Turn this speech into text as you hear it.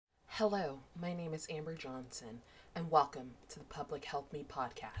Hello, my name is Amber Johnson, and welcome to the Public Health Me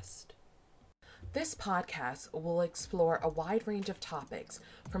podcast. This podcast will explore a wide range of topics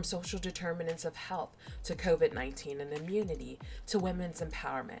from social determinants of health to COVID 19 and immunity to women's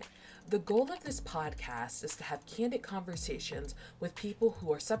empowerment. The goal of this podcast is to have candid conversations with people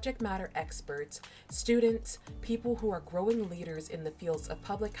who are subject matter experts, students, people who are growing leaders in the fields of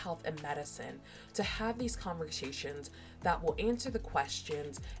public health and medicine, to have these conversations that will answer the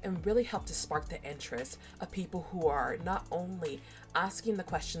questions and really help to spark the interest of people who are not only asking the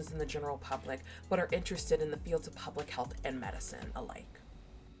questions in the general public, but are interested in the fields of public health and medicine alike.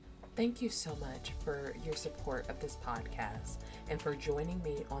 Thank you so much for your support of this podcast and for joining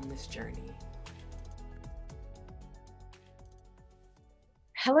me on this journey.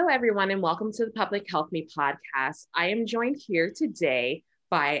 Hello, everyone, and welcome to the Public Health Me podcast. I am joined here today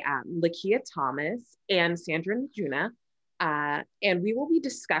by Lakia Thomas and Sandra Najuna, and we will be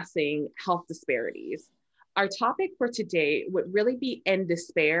discussing health disparities. Our topic for today would really be End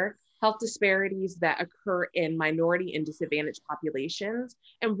Despair, health disparities that occur in minority and disadvantaged populations,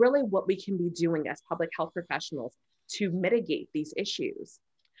 and really what we can be doing as public health professionals to mitigate these issues.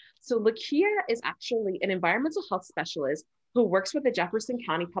 So Lakia is actually an environmental health specialist who works with the Jefferson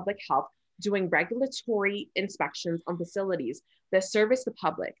County Public Health doing regulatory inspections on facilities that service the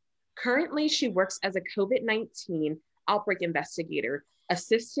public. Currently, she works as a COVID-19 outbreak investigator,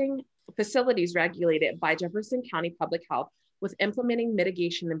 assisting facilities regulated by Jefferson County Public Health with implementing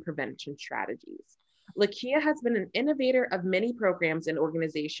mitigation and prevention strategies. Lakia has been an innovator of many programs and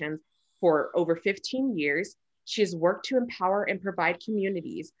organizations for over 15 years. She has worked to empower and provide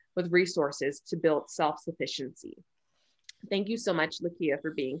communities with resources to build self-sufficiency. Thank you so much, Lakia,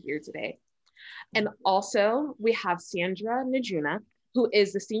 for being here today. And also, we have Sandra Najuna, who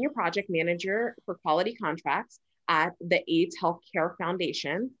is the Senior Project Manager for Quality Contracts at the AIDS Healthcare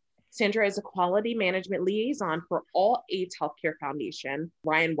Foundation. Sandra is a quality management liaison for all AIDS Healthcare Foundation,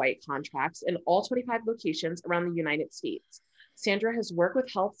 Ryan White contracts in all 25 locations around the United States. Sandra has worked with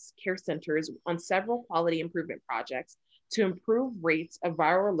health care centers on several quality improvement projects to improve rates of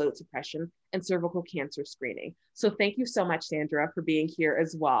viral load suppression and cervical cancer screening. So thank you so much, Sandra, for being here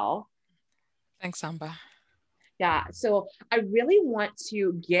as well. Thanks, Amber. Yeah, so I really want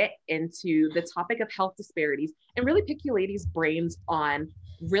to get into the topic of health disparities and really pick you ladies' brains on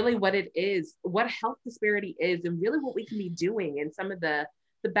really what it is, what a health disparity is, and really what we can be doing and some of the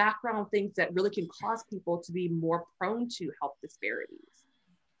background things that really can cause people to be more prone to health disparities.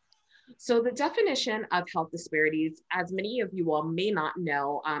 So the definition of health disparities, as many of you all may not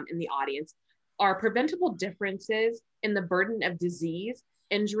know in the audience, are preventable differences in the burden of disease,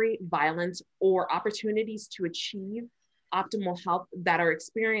 injury, violence, or opportunities to achieve optimal health that are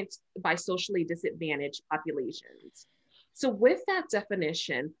experienced by socially disadvantaged populations. So with that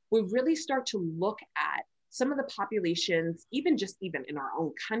definition, we really start to look at some of the populations, even in our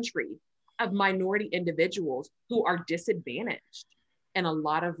own country, of minority individuals who are disadvantaged in a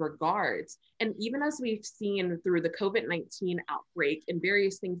lot of regards. And even as we've seen through the COVID-19 outbreak and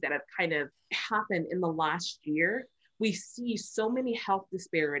various things that have kind of happened in the last year, we see so many health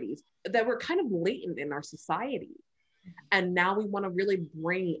disparities that were kind of latent in our society. And now we want to really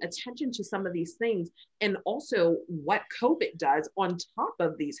bring attention to some of these things and also what COVID does on top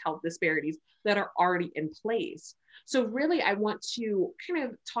of these health disparities that are already in place. So really, I want to kind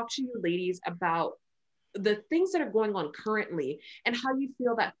of talk to you ladies about the things that are going on currently and how you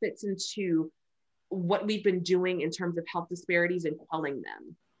feel that fits into what we've been doing in terms of health disparities and quelling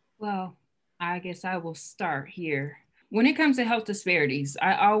them. Well, I guess I will start here. When it comes to health disparities,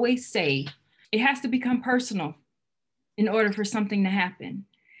 I always say it has to become personal in order for something to happen.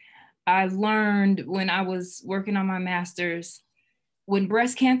 I learned when I was working on my master's, when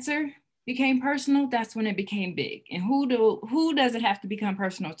breast cancer became personal, that's when it became big. And who does it have to become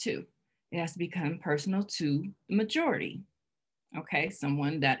personal to? It has to become personal to the majority. Okay,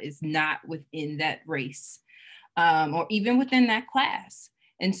 someone that is not within that race or even within that class.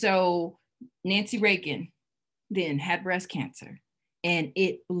 And so Nancy Reagan then had breast cancer and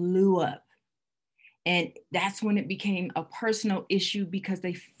it blew up. And that's when it became a personal issue because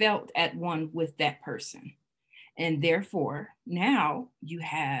they felt at one with that person. And therefore, now you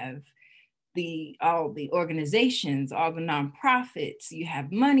have all the organizations, all the nonprofits, you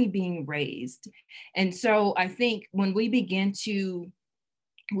have money being raised. And so I think when we begin to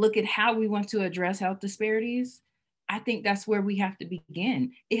look at how we want to address health disparities, I think that's where we have to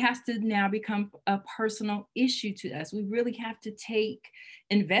begin. It has to now become a personal issue to us. We really have to take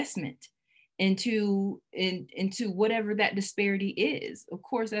investment into whatever that disparity is. Of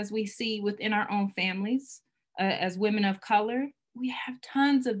course, as we see within our own families, as women of color, we have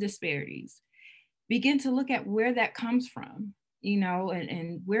tons of disparities. Begin to look at where that comes from,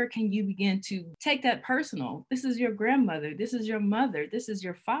 and where can you begin to take that personal. This is your grandmother, this is your mother, this is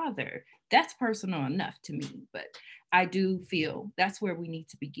your father. That's personal enough to me, but I do feel that's where we need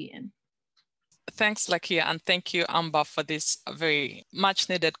to begin. Thanks, Lakia, and thank you, Amber, for this very much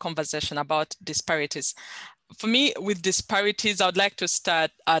needed conversation about disparities. For me, with disparities, I would like to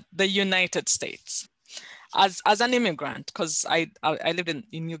start at the United States. As an immigrant, because I lived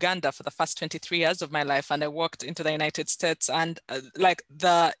in Uganda for the first 23 years of my life, and I walked into the United States, and like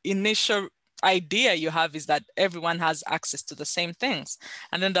the initial idea you have is that everyone has access to the same things.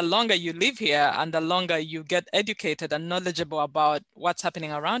 And then the longer you live here and the longer you get educated and knowledgeable about what's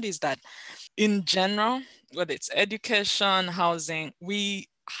happening around, is that in general, whether it's education, housing, we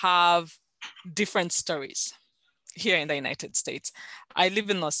have different stories here in the United States. I live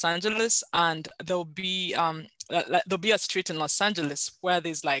in Los Angeles, and there'll be a street in Los Angeles where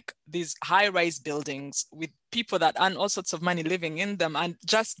there's like these high-rise buildings with people that earn all sorts of money living in them, and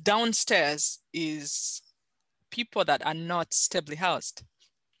just downstairs is people that are not stably housed.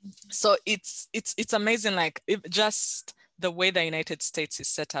 So it's amazing, like if just the way the United States is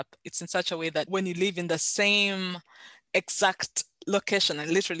set up, it's in such a way that when you live in the same exact location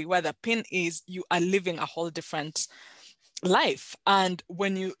and literally where the pin is, you are living a whole different life. And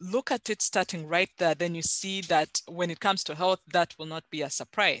when you look at it starting right there, then you see that when it comes to health, that will not be a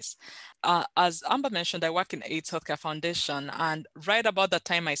surprise. As Amber mentioned, I work in AIDS Healthcare Foundation, and right about the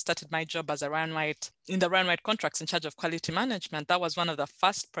time I started my job as a Ryan White in the Ryan White contracts in charge of quality management, that was one of the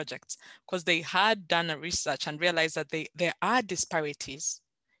first projects, because they had done a research and realized that there are disparities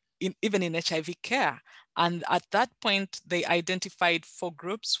even in HIV care. And at that point, they identified 4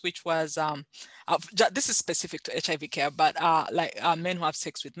 groups, which was, this is specific to HIV care, but men who have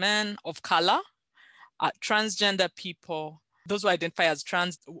sex with men, of color, transgender people, those who identify as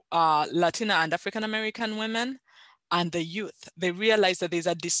trans, Latina and African American women, and the youth. They realized that there's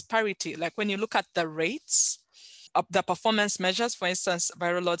a disparity. Like when you look at the rates of the performance measures, for instance,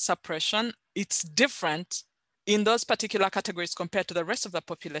 viral load suppression, it's different in those particular categories compared to the rest of the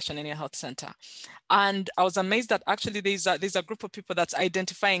population in your health center. And I was amazed that actually there's a group of people that's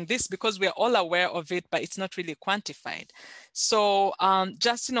identifying this, because we're all aware of it, but it's not really quantified. So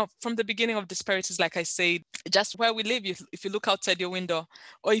just, from the beginning of disparities, like I said, just where we live, if you look outside your window,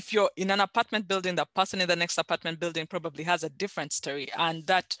 or if you're in an apartment building, the person in the next apartment building probably has a different story. And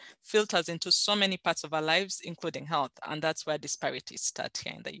that filters into so many parts of our lives, including health. And that's where disparities start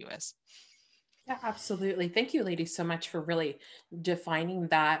here in the US. Yeah, absolutely. Thank you, ladies, so much for really defining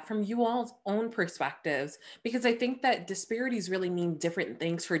that from you all's own perspectives, because I think that disparities really mean different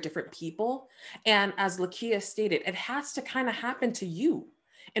things for different people. And as Lakia stated, it has to kind of happen to you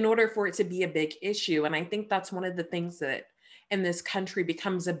in order for it to be a big issue. And I think that's one of the things that in this country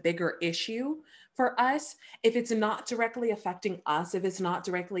becomes a bigger issue for us. If it's not directly affecting us, if it's not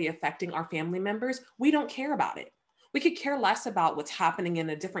directly affecting our family members, we don't care about it. We could care less about what's happening in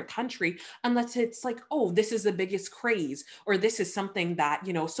a different country unless it's like, oh, this is the biggest craze, or this is something that,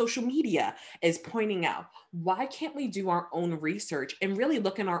 social media is pointing out. Why can't we do our own research and really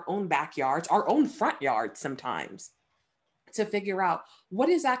look in our own backyards, our own front yards sometimes, to figure out what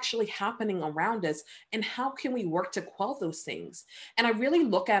is actually happening around us and how can we work to quell those things? And I really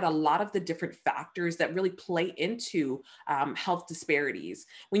look at a lot of the different factors that really play into health disparities.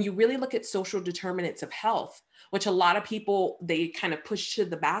 When you really look at social determinants of health, which a lot of people, they kind of push to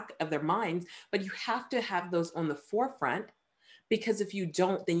the back of their minds, but you have to have those on the forefront, because if you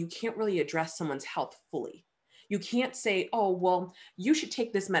don't, then you can't really address someone's health fully. You can't say, oh, well, you should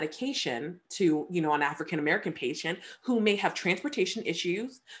take this medication to, an African-American patient who may have transportation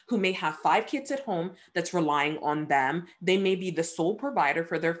issues, who may have 5 kids at home that's relying on them. They may be the sole provider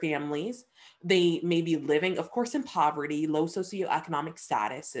for their families. They may be living, of course, in poverty, low socioeconomic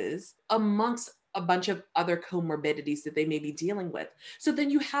statuses, amongst a bunch of other comorbidities that they may be dealing with. So then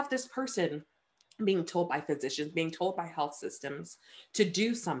you have this person being told by physicians, being told by health systems to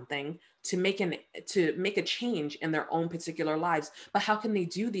do something to make a change in their own particular lives. But how can they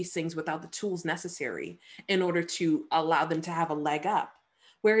do these things without the tools necessary in order to allow them to have a leg up?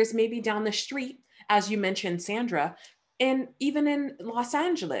 Whereas maybe down the street, as you mentioned, Sandra, and even in Los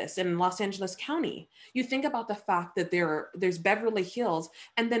Angeles County, you think about the fact that there's Beverly Hills,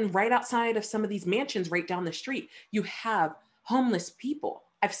 and then right outside of some of these mansions right down the street, you have homeless people.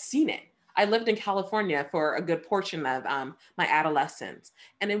 I've seen it. I lived in California for a good portion of my adolescence,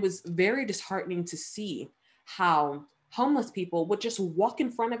 and it was very disheartening to see how homeless people would just walk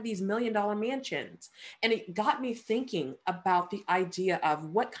in front of these $1 million mansions. And it got me thinking about the idea of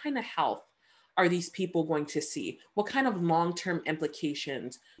what kind of health are these people going to see? What kind of long-term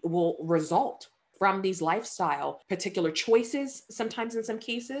implications will result from these lifestyle particular choices, sometimes in some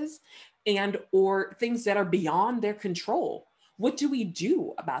cases, and or things that are beyond their control? What do we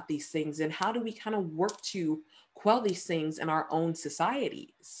do about these things, and how do we kind of work to quell these things in our own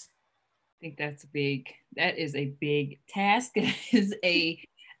societies? I think that is a big task. It is a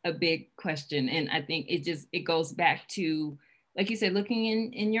big question. And I think it goes back to, like you said, looking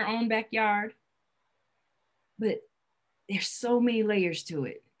in your own backyard. But there's so many layers to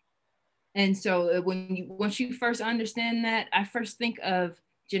it. And so once you first understand that, I first think of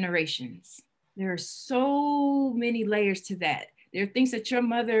generations. There are so many layers to that. There are things that your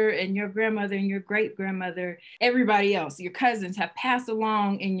mother and your grandmother and your great grandmother, everybody else, your cousins have passed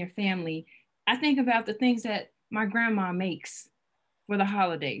along in your family. I think about the things that my grandma makes for the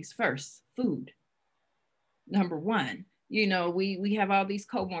holidays. First, food. Number one, we have all these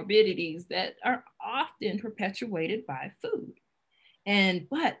comorbidities that are often perpetuated by food.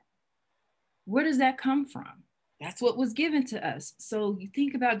 But where does that come from? That's what was given to us. So you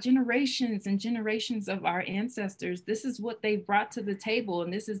think about generations and generations of our ancestors. This is what they brought to the table,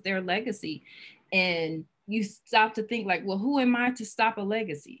 and this is their legacy. And you stop to think like, well, who am I to stop a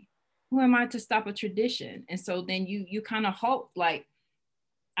legacy? Who am I to stop a tradition? And so then you kind of halt, like,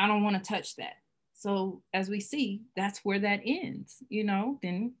 I don't want to touch that. So as we see, that's where that ends.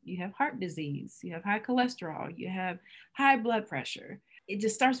 Then you have heart disease, you have high cholesterol, you have high blood pressure. It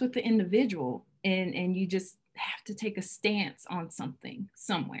just starts with the individual, and you just have to take a stance on something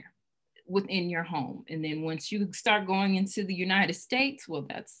somewhere within your home. And then once you start going into the United States, well,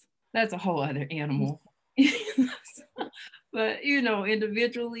 that's a whole other animal. But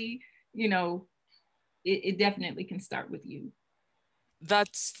individually, it definitely can start with you.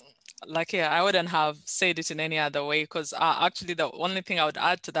 That's like, yeah, I wouldn't have said it in any other way, because actually the only thing I would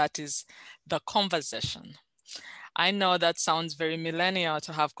add to that is the conversation. I know that sounds very millennial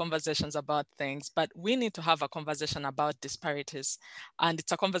to have conversations about things, but we need to have a conversation about disparities. And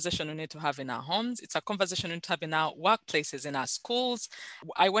it's a conversation we need to have in our homes. It's a conversation we need to have in our workplaces, in our schools.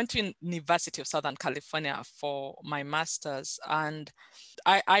 I went to University of Southern California for my master's, and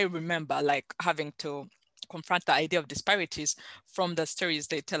I remember like having to confront the idea of disparities from the stories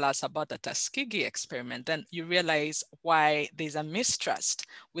they tell us about the Tuskegee experiment. Then you realize why there's a mistrust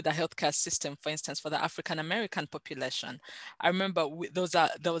with the healthcare system, for instance, for the African-American population. I remember there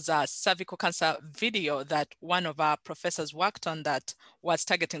was a cervical cancer video that one of our professors worked on that was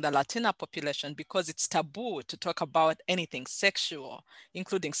targeting the Latina population because it's taboo to talk about anything sexual,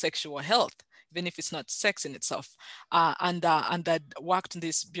 including sexual health, even if it's not sex in itself. And that worked on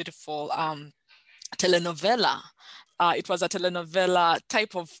this beautiful telenovela. It was a telenovela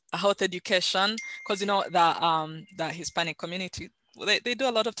type of health education, because the Hispanic community, they do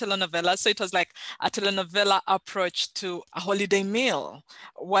a lot of telenovelas. So it was like a telenovela approach to a holiday meal,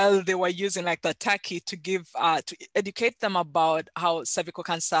 while they were using like the turkey to give to educate them about how cervical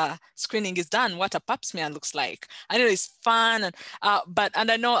cancer screening is done, what a pap smear looks like. I know it's fun,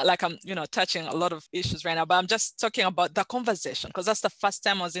 and I know like I'm touching a lot of issues right now, but I'm just talking about the conversation, because that's the first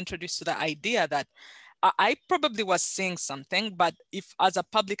time I was introduced to the idea that I probably was seeing something, but if as a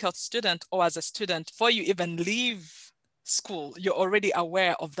public health student or as a student, before you even leave school, you're already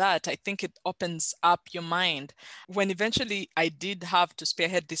aware of that, I think it opens up your mind. When eventually I did have to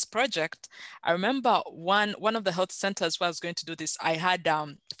spearhead this project, I remember one of the health centers where I was going to do this, I had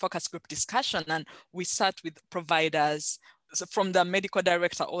focus group discussion, and we sat with providers, so from the medical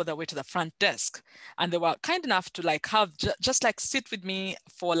director all the way to the front desk, and they were kind enough to like have just like sit with me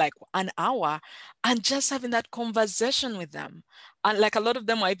for like an hour and just having that conversation with them. And like a lot of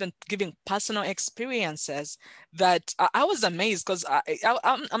them were even giving personal experiences that I was amazed, because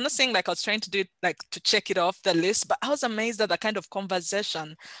I'm not saying like I was trying to do it like to check it off the list, but I was amazed at the kind of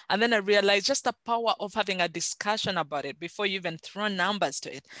conversation. And then I realized just the power of having a discussion about it before you even throw numbers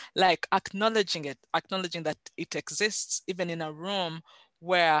to it, like acknowledging that it exists even in a room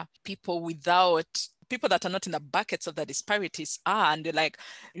where people that are not in the buckets of the disparities are, and they're like,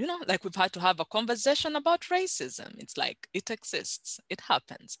 like we've had to have a conversation about racism. It's like, it exists, it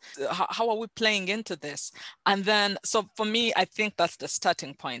happens. How are we playing into this? And then, so for me, I think that's the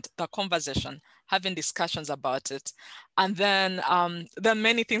starting point, the conversation, having discussions about it. And then there are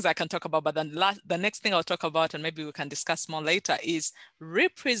many things I can talk about, but then the next thing I'll talk about, and maybe we can discuss more later, is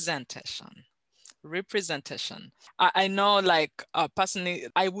representation. I know, like personally,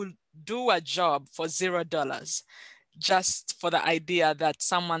 I will do a job for $0 just for the idea that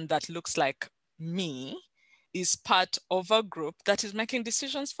someone that looks like me is part of a group that is making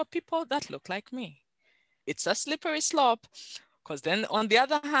decisions for people that look like me. It's a slippery slope, Because then on the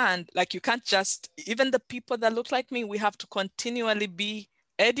other hand, like you can't just, even the people that look like me, we have to continually be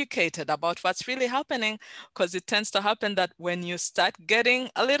educated about what's really happening, because it tends to happen that when you start getting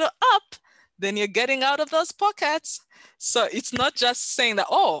a little up, then you're getting out of those pockets. So it's not just saying that,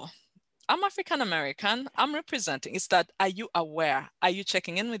 oh, I'm African American, I'm representing. It's that, are you aware? Are you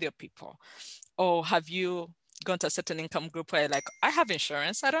checking in with your people? Or have you gone to a certain income group where like, I have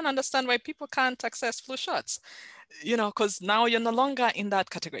insurance, I don't understand why people can't access flu shots? You know, because now you're no longer in that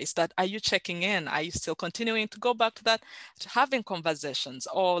category. Is that, are you checking in? Are you still continuing to go back to that, to having conversations?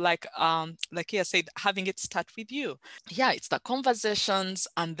 Or like Lakia said, having it start with you. Yeah, it's the conversations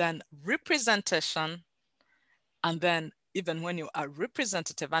and then representation. And then even when you are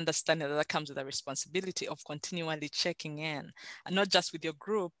representative, understanding that comes with the responsibility of continually checking in, and not just with your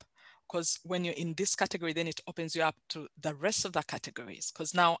group, because when you're in this category, then it opens you up to the rest of the categories.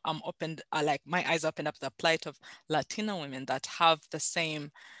 Because now I'm opened, like my eyes open up to the plight of Latino women that have the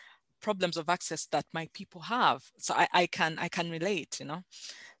same problems of access that my people have. So I can relate, you know.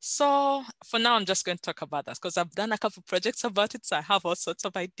 So for now, I'm just going to talk about that because I've done a couple projects about it. So I have all sorts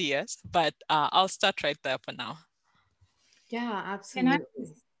of ideas, but I'll start right there for now. Yeah, Can I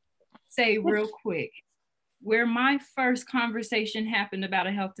absolutely. say real quick, where my first conversation happened about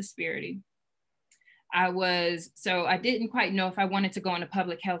a health disparity, I didn't quite know if I wanted to go into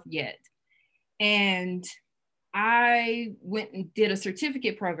public health yet. And I went and did a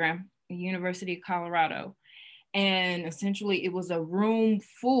certificate program at the University of Colorado. And essentially it was a room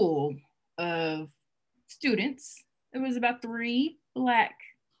full of students. There was about 3 black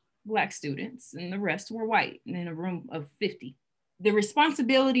students and the rest were white, and in a room of 50. The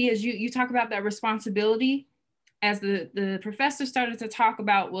responsibility, as you talk about that responsibility, as the professor started to talk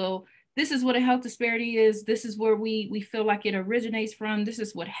about, well, this is what a health disparity is. This is where we feel like it originates from. This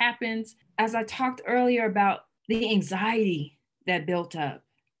is what happens. As I talked earlier about the anxiety that built up,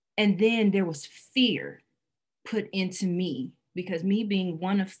 and then there was fear put into me, because me being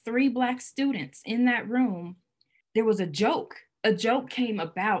one of 3 black students in that room, there was a joke. A joke came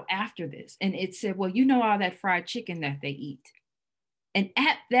about after this, and it said, well, you know, all that fried chicken that they eat. And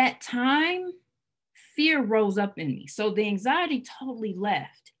at that time, fear rose up in me. So the anxiety totally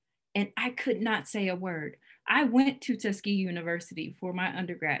left, and I could not say a word. I went to Tuskegee University for my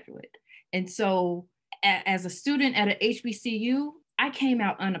undergraduate. And so as a student at an HBCU, I came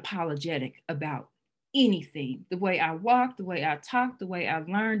out unapologetic about anything. The way I walked, the way I talked, the way I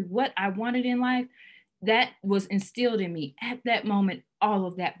learned what I wanted in life, that was instilled in me. At that moment, all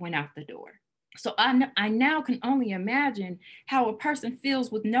of that went out the door. So I now can only imagine how a person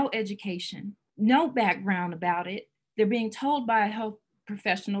feels with no education, no background about it. They're being told by a health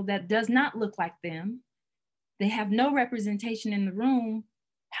professional that does not look like them. They have no representation in the room.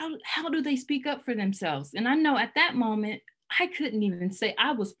 How do they speak up for themselves? And I know at that moment, I couldn't even say.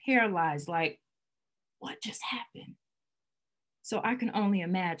 I was paralyzed, like, what just happened? So I can only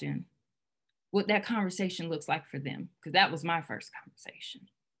imagine what that conversation looks like for them, because that was my first conversation.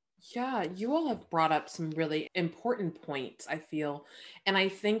 Yeah, you all have brought up some really important points, I feel. And I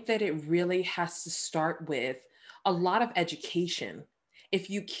think that it really has to start with a lot of education. If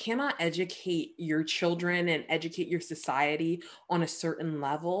you cannot educate your children and educate your society on a certain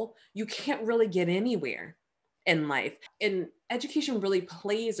level, you can't really get anywhere in life. And education really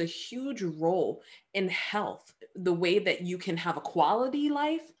plays a huge role in health, the way that you can have a quality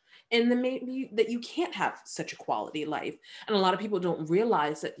life and then maybe that you can't have such a quality life. And a lot of people don't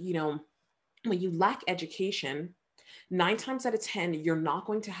realize that, you know, when you lack education, 9 times out of 10, you're not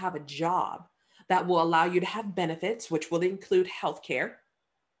going to have a job that will allow you to have benefits, which will include healthcare,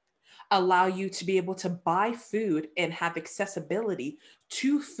 allow you to be able to buy food and have accessibility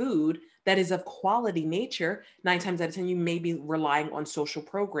to food that is of quality nature. 9 times out of 10, you may be relying on social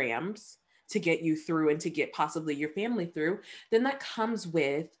programs to get you through and to get possibly your family through. Then that comes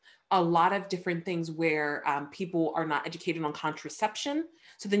with a lot of different things where people are not educated on contraception.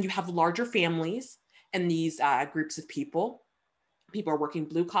 So then you have larger families and these groups of people. People are working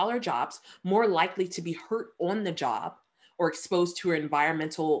blue collar jobs, more likely to be hurt on the job or exposed to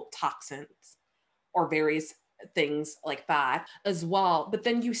environmental toxins or various things like that as well. But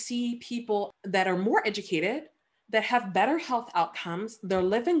then you see people that are more educated, that have better health outcomes, they're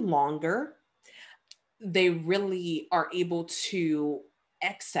living longer, they really are able to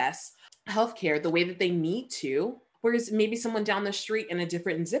access healthcare the way that they need to, whereas maybe someone down the street in a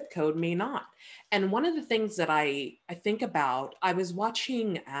different zip code may not. And one of the things that I think about, I was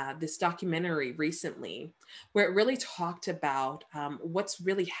watching this documentary recently where it really talked about what's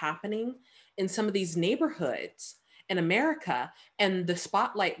really happening in some of these neighborhoods in America. And the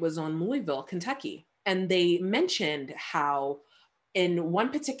spotlight was on Louisville, Kentucky. And they mentioned how In one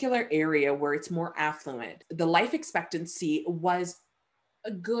particular area where it's more affluent, the life expectancy was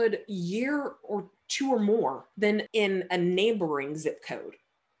a good year or two or more than in a neighboring zip code.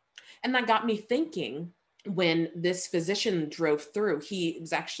 And that got me thinking when this physician drove through. He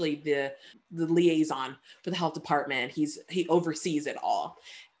was actually the liaison for the health department. He oversees it all.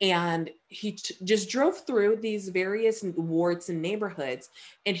 And he just drove through these various wards and neighborhoods,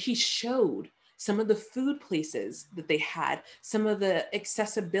 and he showed some of the food places that they had, some of the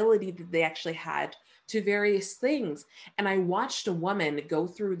accessibility that they actually had to various things. And I watched a woman go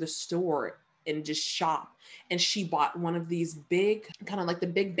through the store and just shop. And she bought one of these big, kind of like the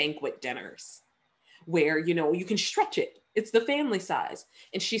big banquet dinners where, you know, you can stretch it. It's the family size.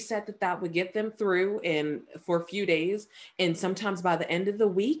 And she said that that would get them through for a few days. And sometimes by the end of the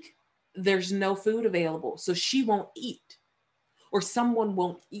week, there's no food available. So she won't eat, or someone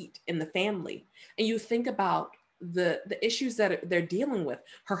won't eat in the family. And you think about the issues that they're dealing with.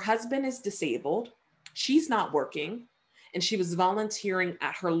 Her husband is disabled. She's not working, and she was volunteering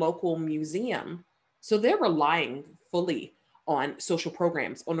at her local museum. So they're relying fully on social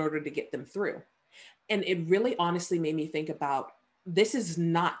programs in order to get them through. And it really honestly made me think about, this is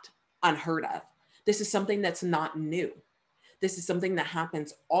not unheard of. This is something that's not new. This is something that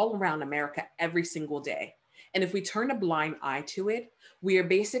happens all around America every single day. And if we turn a blind eye to it, we are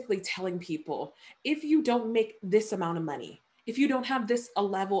basically telling people, if you don't make this amount of money, if you don't have this a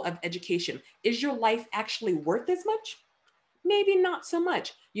level of education, is your life actually worth as much? Maybe not so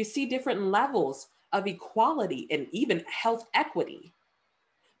much. You see different levels of equality and even health equity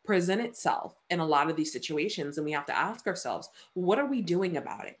present itself in a lot of these situations. And we have to ask ourselves, what are we doing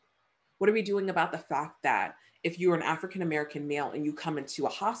about it? What are we doing about the fact that if you're an African-American male and you come into a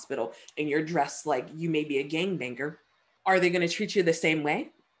hospital and you're dressed like you may be a gangbanger, are they going to treat you the same way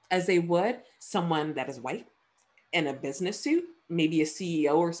as they would someone that is white in a business suit, maybe a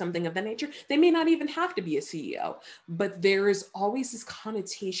CEO or something of that nature? They may not even have to be a CEO, but there is always this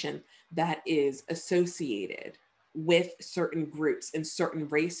connotation that is associated with certain groups and certain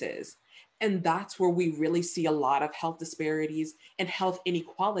races. And that's where we really see a lot of health disparities and health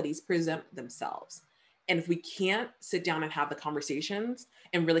inequalities present themselves. And if we can't sit down and have the conversations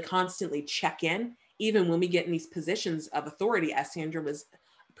and really constantly check in, even when we get in these positions of authority, as Sandra was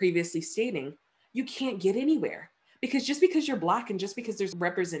previously stating, you can't get anywhere. Because just because you're Black and just because there's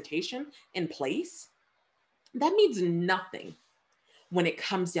representation in place, that means nothing when it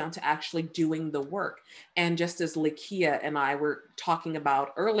comes down to actually doing the work. And just as Lakia and I were talking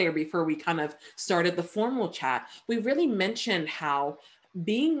about earlier before we kind of started the formal chat, we really mentioned how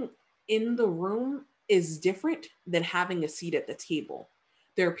being in the room is different than having a seat at the table.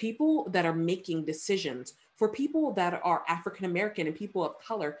 There are people that are making decisions for people that are African American and people of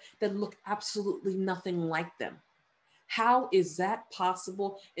color that look absolutely nothing like them. How is that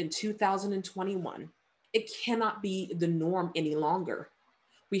possible in 2021? It cannot be the norm any longer.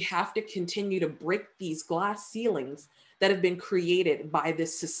 We have to continue to break these glass ceilings that have been created by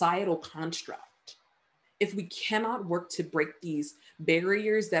this societal construct. If we cannot work to break these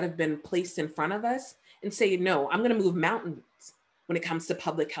barriers that have been placed in front of us and say, no, I'm going to move mountains when it comes to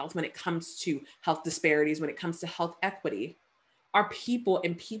public health, when it comes to health disparities, when it comes to health equity, our people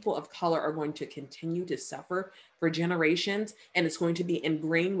and people of color are going to continue to suffer for generations, and it's going to be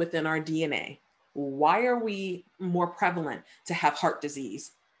ingrained within our DNA. Why are we more prevalent to have heart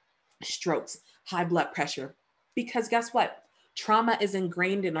disease, strokes, high blood pressure? Because guess what? Trauma is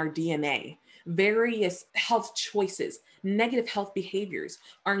ingrained in our DNA. Various health choices, negative health behaviors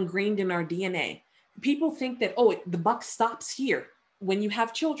are ingrained in our DNA. People think that, oh, the buck stops here. When you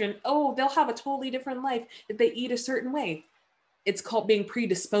have children, oh, they'll have a totally different life if they eat a certain way. It's called being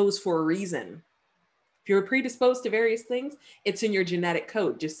predisposed for a reason. If you're predisposed to various things, it's in your genetic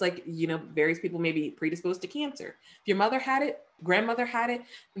code. Just like, various people may be predisposed to cancer. If your mother had it, grandmother had it,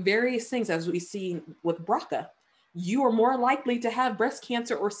 various things, as we see with BRCA, you are more likely to have breast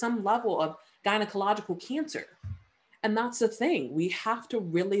cancer or some level of gynecological cancer. And that's the thing. We have to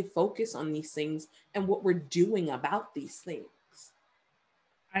really focus on these things and what we're doing about these things.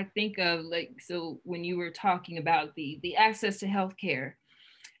 I think of so when you were talking about the access to healthcare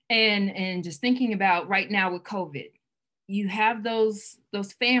and just thinking about right now with COVID, you have those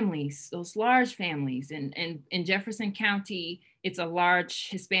families, those large families, and in Jefferson County, it's a large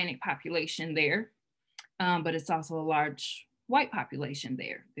Hispanic population there, but it's also a large white population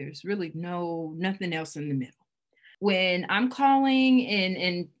there. There's really nothing else in the middle. When I'm calling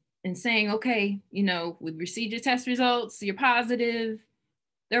and saying, okay, we've received your test results, you're positive,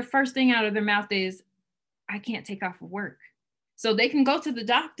 their first thing out of their mouth is, I can't take off of work. So they can go to the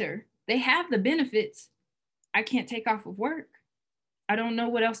doctor. They have the benefits. I can't take off of work. I don't know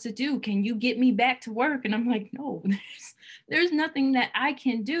what else to do. Can you get me back to work? And I'm like, no, there's nothing that I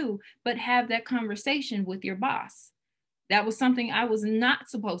can do but have that conversation with your boss. That was something I was not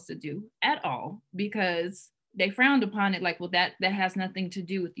supposed to do at all, because they frowned upon it like, well, that has nothing to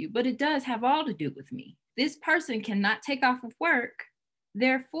do with you. But it does have all to do with me. This person cannot take off of work.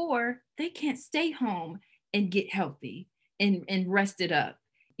 Therefore, they can't stay home and get healthy and rested up,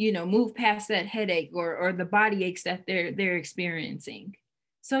 move past that headache or the body aches that they're experiencing.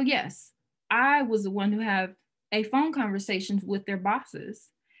 So yes, I was the one who have a phone conversations with their bosses,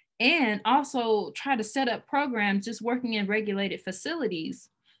 and also try to set up programs. Just working in regulated facilities,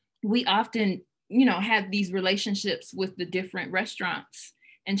 we often, have these relationships with the different restaurants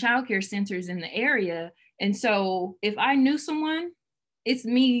and childcare centers in the area. And so if I knew someone, it's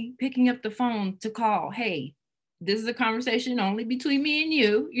me picking up the phone to call, hey, this is a conversation only between me and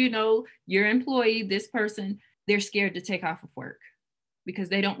you, your employee, this person, they're scared to take off of work because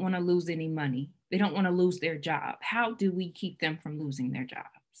they don't want to lose any money. They don't want to lose their job. How do we keep them from losing their jobs?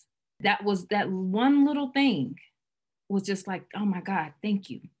 That one little thing was just like, oh my God, thank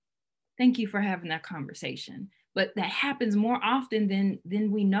you. Thank you for having that conversation. But that happens more often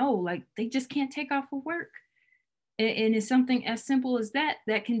than we know. Like, they just can't take off of work. And it's something as simple as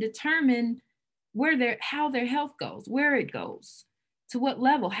that can determine how their health goes, where it goes, to what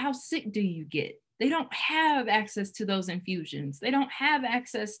level, how sick do you get? They don't have access to those infusions. They don't have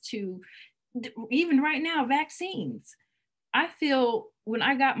access to, even right now, vaccines. I feel when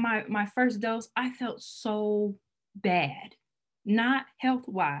I got my first dose, I felt so bad, not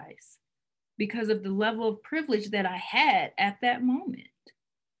health-wise, because of the level of privilege that I had at that moment.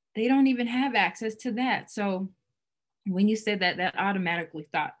 They don't even have access to that. So when you said that automatically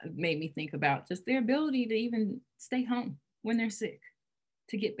made me think about just their ability to even stay home when they're sick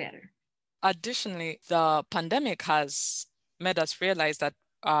to get better. Additionally, the pandemic has made us realize that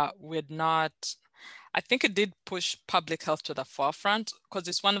I think it did push public health to the forefront, because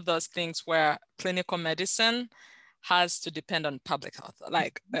it's one of those things where clinical medicine has to depend on public health,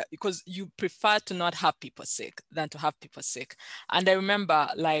 because you prefer to not have people sick than to have people sick. And I remember,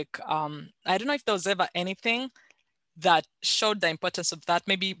 I don't know if there was ever anything that showed the importance of that,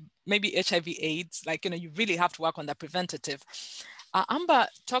 maybe HIV/AIDS, you really have to work on the preventative. Amber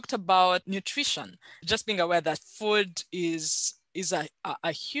talked about nutrition, just being aware that food is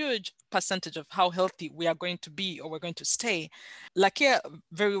a huge percentage of how healthy we are going to be or we're going to stay. Lakia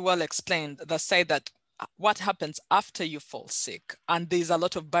very well explained the side that what happens after you fall sick, and there's a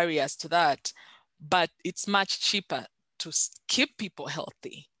lot of barriers to that, but it's much cheaper to keep people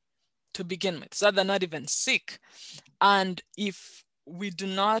healthy to begin with, so they're not even sick. And if we do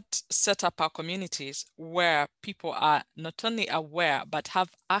not set up our communities where people are not only aware, but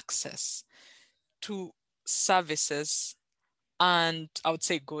have access to services and I would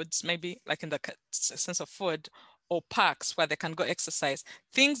say goods, maybe like in the sense of food, or parks where they can go exercise,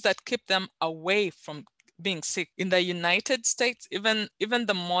 things that keep them away from being sick. In the United States, even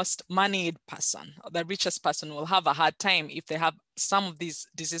the most moneyed person, the richest person, will have a hard time if they have some of these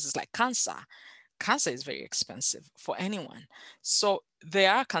diseases like cancer. Cancer is very expensive for anyone. So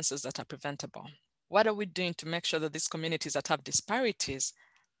there are cancers that are preventable. What are we doing to make sure that these communities that have disparities,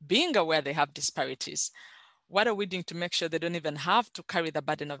 being aware they have disparities, what are we doing to make sure they don't even have to carry the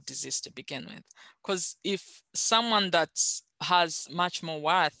burden of disease to begin with? Because if someone that has much more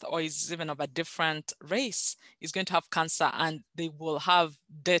worth or is even of a different race is going to have cancer and they will have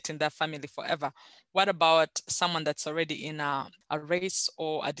death in their family forever, what about someone that's already in a race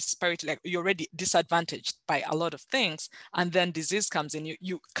or a disparity, like you're already disadvantaged by a lot of things, and then disease comes in,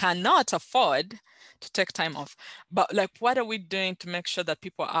 you cannot afford to take time off. But what are we doing to make sure that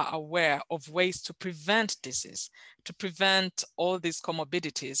people are aware of ways to prevent disease, to prevent all these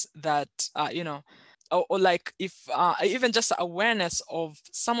comorbidities that, or if even just awareness of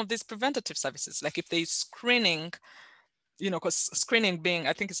some of these preventative services, like if there's screening, because screening being,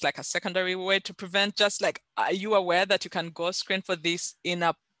 I think it's like a secondary way to prevent, just are you aware that you can go screen for this in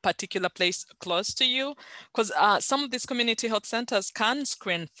a particular place close to you? Because some of these community health centers can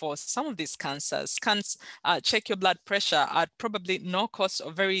screen for some of these cancers, can check your blood pressure at probably no cost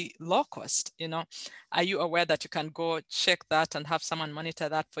or very low cost. Are you aware that you can go check that and have someone monitor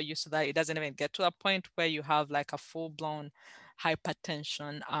that for you so that it doesn't even get to a point where you have a full-blown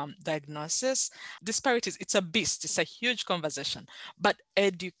hypertension diagnosis? Disparities, it's a beast, it's a huge conversation, but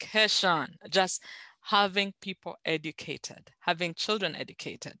education, just having people educated, having children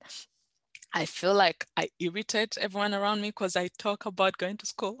educated. I feel like I irritate everyone around me because I talk about going to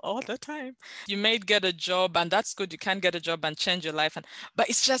school all the time. You may get a job, and that's good. You can get a job and change your life, but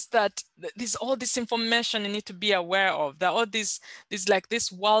it's just that there's all this information you need to be aware of. There are all this like this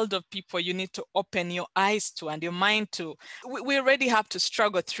world of people you need to open your eyes to and your mind to. We already have to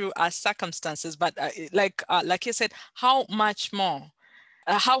struggle through our circumstances, but like you said, how much more?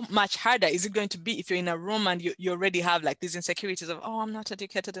 How much harder is it going to be if you're in a room and you already have like these insecurities of, oh, I'm not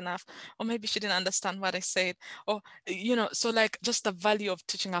educated enough, or maybe she didn't understand what I said, or, so like just the value of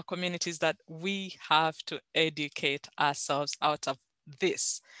teaching our communities that we have to educate ourselves out of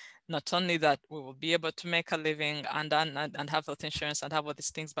this. Not only that we will be able to make a living and have health insurance and have all these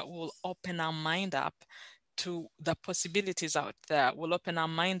things, but we will open our mind up to the possibilities out there. We'll open our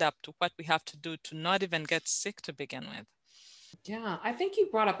mind up to what we have to do to not even get sick to begin with. Yeah, I think you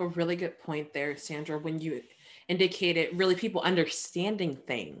brought up a really good point there, Sandra, when you indicated really people understanding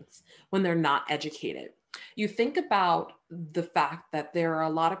things when they're not educated. You think about the fact that there are a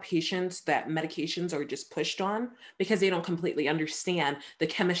lot of patients that medications are just pushed on because they don't completely understand the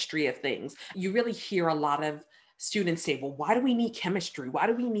chemistry of things. You really hear a lot of students say, well, why do we need chemistry? Why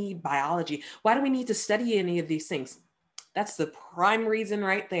do we need biology? Why do we need to study any of these things? That's the prime reason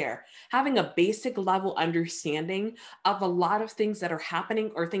right there. Having a basic level understanding of a lot of things that are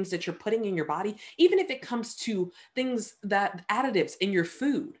happening or things that you're putting in your body, even if it comes to things that additives in your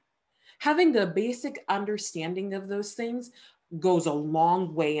food, having the basic understanding of those things goes a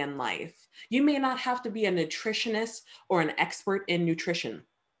long way in life. You may not have to be a nutritionist or an expert in nutrition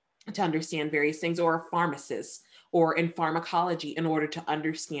to understand various things, or a pharmacist or in pharmacology in order to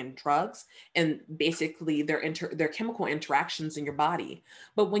understand drugs and basically their chemical interactions in your body.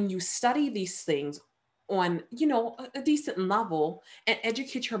 But when you study these things on, a decent level and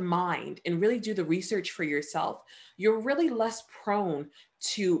educate your mind and really do the research for yourself, you're really less prone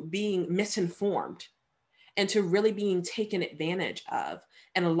to being misinformed and to really being taken advantage of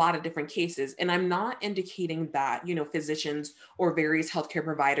in a lot of different cases. And I'm not indicating that, physicians or various healthcare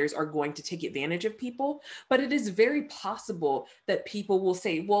providers are going to take advantage of people, but it is very possible that people will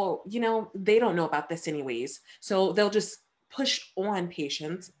say, well, they don't know about this anyways. So they'll just push on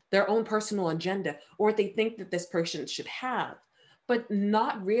patients their own personal agenda or what they think that this person should have, but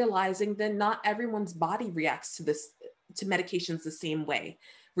not realizing that not everyone's body reacts to medications the same way,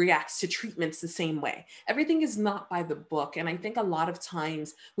 reacts to treatments the same way. Everything is not by the book. And I think a lot of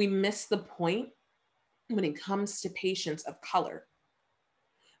times we miss the point when it comes to patients of color.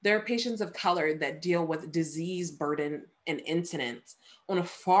 There are patients of color that deal with disease burden and incidence on a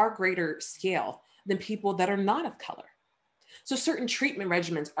far greater scale than people that are not of color. So certain treatment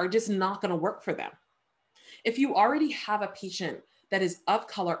regimens are just not going to work for them. If you already have a patient that is of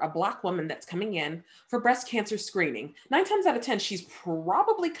color, a Black woman that's coming in for breast cancer screening, 9 times out of 10, she's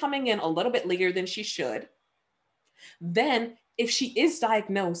probably coming in a little bit later than she should. Then if she is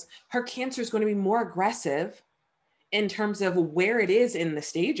diagnosed, her cancer is going to be more aggressive in terms of where it is in the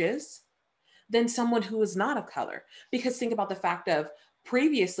stages than someone who is not of color. Because think about the fact of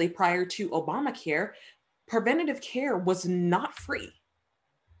previously, prior to Obamacare, preventative care was not free.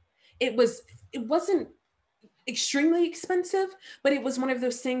 It wasn't extremely expensive, but it was one of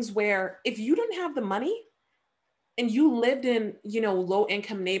those things where if you didn't have the money and you lived in, low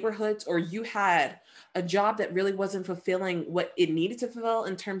income neighborhoods, or you had a job that really wasn't fulfilling what it needed to fulfill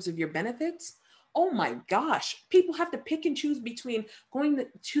in terms of your benefits, oh my gosh, people have to pick and choose between going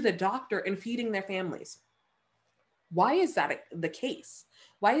to the doctor and feeding their families. Why is that the case?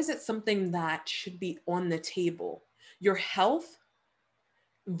 Why is it something that should be on the table? Your health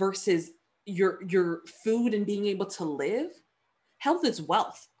versus your food and being able to live. Health is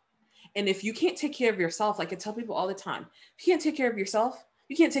wealth. And if you can't take care of yourself, like I tell people all the time, if you can't take care of yourself,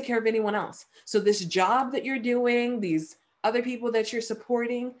 you can't take care of anyone else. So this job that you're doing, these other people that you're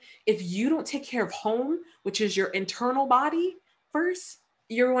supporting, if you don't take care of home, which is your internal body first,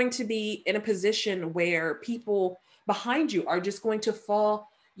 you're going to be in a position where people behind you are just going to fall,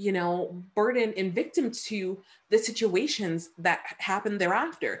 burden and victim to the situations that happen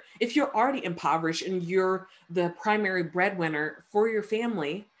thereafter. If you're already impoverished and you're the primary breadwinner for your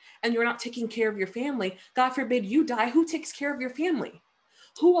family and you're not taking care of your family, God forbid you die, who takes care of your family?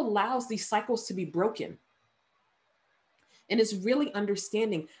 Who allows these cycles to be broken? And it's really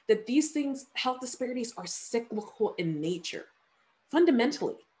understanding that these things, health disparities, are cyclical in nature,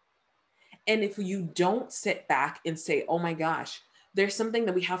 fundamentally. And if you don't sit back and say, oh my gosh, there's something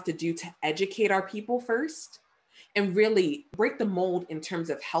that we have to do to educate our people first and really break the mold in terms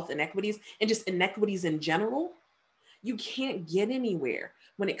of health inequities and just inequities in general, you can't get anywhere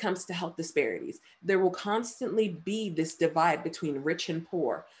when it comes to health disparities. There will constantly be this divide between rich and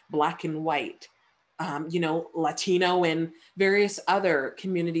poor, Black and white, Latino and various other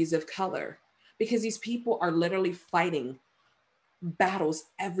communities of color, because these people are literally fighting battles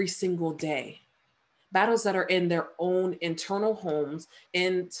every single day. Battles that are in their own internal homes,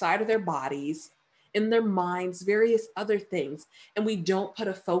 inside of their bodies, in their minds, various other things. And we don't put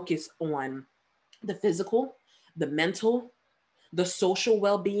a focus on the physical, the mental, the social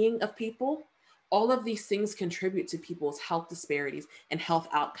well-being of people. All of these things contribute to people's health disparities and health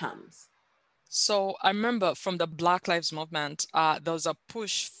outcomes. So I remember from the Black Lives Movement, there was a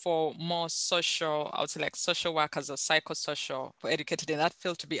push for more social, I would say like social workers or psychosocial educated in that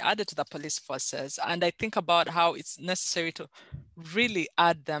field to be added to the police forces. And I think about how it's necessary to really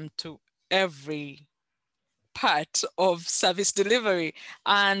add them to every part of service delivery.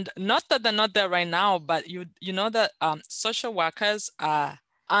 And not that they're not there right now, but you know that social workers are,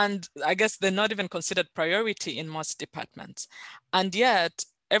 and I guess they're not even considered priority in most departments. And yet,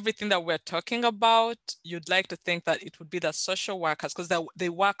 everything that we're talking about, you'd like to think that it would be the social workers, because they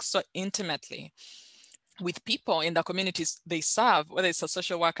work so intimately with people in the communities they serve, whether it's a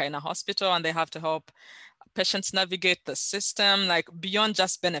social worker in a hospital and they have to help patients navigate the system, like beyond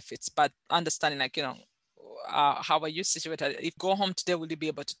just benefits, but understanding like, how are you situated? If you go home today, will you be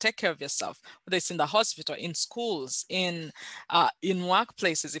able to take care of yourself? Whether it's in the hospital, in schools, in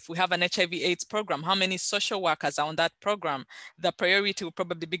workplaces. If we have an HIV/AIDS program, how many social workers are on that program? The priority will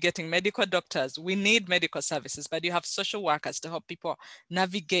probably be getting medical doctors. We need medical services, but you have social workers to help people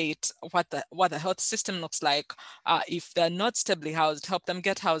navigate what the health system looks like. If they're not stably housed, help them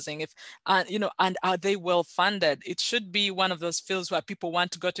get housing. And are they well funded? It should be one of those fields where people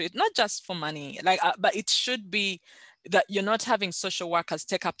want to go to it, not just for money, but it should be that you're not having social workers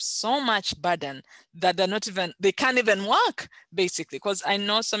take up so much burden that they can't even work, basically. Because I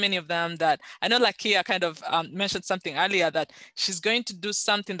know so many of them that, I know Lakia kind of mentioned something earlier, that she's going to do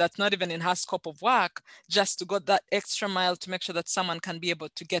something that's not even in her scope of work, just to go that extra mile to make sure that someone can be able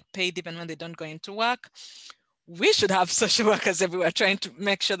to get paid even when they don't go into work. We should have social workers everywhere trying to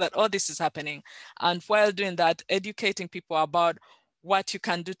make sure that all this is happening. And while doing that, educating people about what you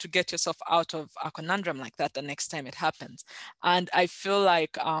can do to get yourself out of a conundrum like that the next time it happens. And I feel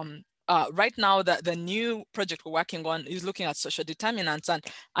like right now the new project we're working on is looking at social determinants, and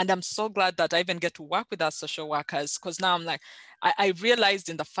I'm so glad that I even get to work with our social workers, because now I'm like, I realized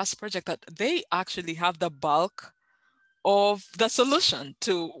in the first project that they actually have the bulk of the solution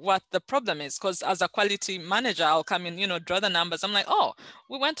to what the problem is. Because as a quality manager, I'll come in, draw the numbers. I'm like, oh,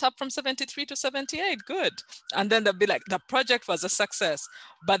 we went up from 73 to 78, good. And then they'll be like, the project was a success.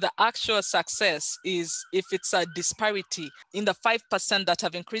 But the actual success is if it's a disparity in the 5% that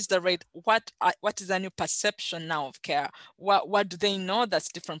have increased the rate, what is the new perception now of care? What do they know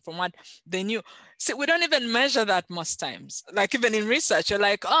that's different from what they knew? See, we don't even measure that most times. Like even in research, you're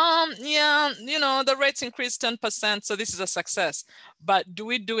like, yeah, the rates increased 10%, so this is a success. But do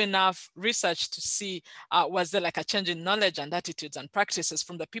we do enough research to see, was there like a change in knowledge and attitudes and practices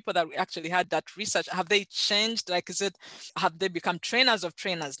from the people that we actually had that research? Have they changed? Like, have they become trainers of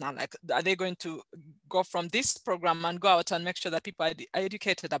trainers now? Like, are they going to go from this program and go out and make sure that people are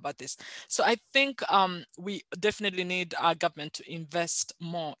educated about this? So I think we definitely need our government to invest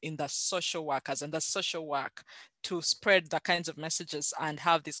more in the social workers and the social work to spread the kinds of messages and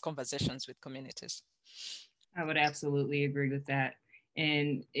have these conversations with communities. I would absolutely agree with that.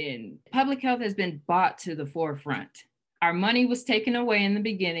 And public health has been brought to the forefront. Our money was taken away in the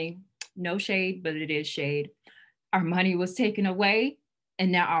beginning. No shade, but it is shade. Our money was taken away,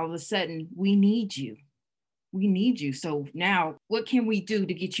 and now all of a sudden, we need you. We need you. So now what can we do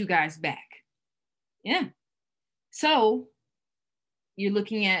to get you guys back? Yeah. So you're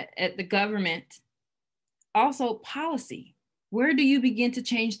looking at the government. Also policy. Where do you begin to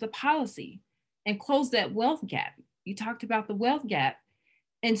change the policy and close that wealth gap? You talked about the wealth gap.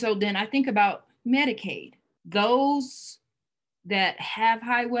 And so then I think about Medicaid. Those that have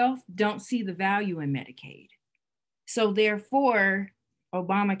high wealth don't see the value in Medicaid. So therefore,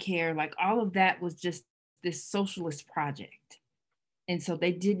 Obamacare, like all of that was just this socialist project. And so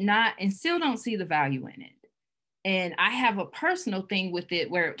they did not, and still don't see the value in it. And I have a personal thing with it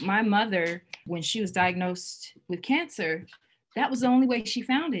where my mother, when she was diagnosed with cancer, that was the only way she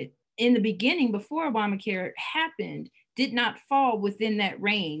found it. In the beginning, before Obamacare happened, did not fall within that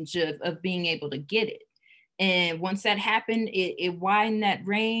range of being able to get it. And once that happened, it widened that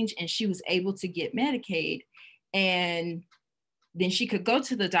range and she was able to get Medicaid. And then she could go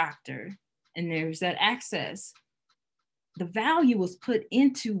to the doctor and there's that access. the value was put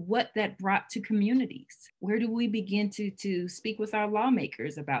into what that brought to communities. Where do we begin to speak with our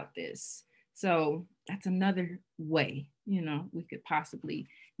lawmakers about this? So that's another way, we could possibly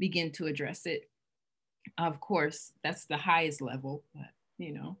begin to address it. Of course, that's the highest level, but.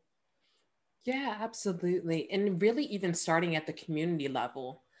 Yeah, absolutely. And really even starting at the community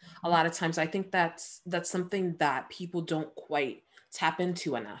level. A lot of times I think that's something that people don't quite tap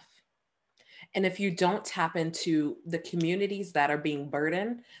into enough. And if you don't tap into the communities that are being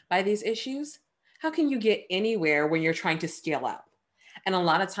burdened by these issues, how can you get anywhere when you're trying to scale up? And a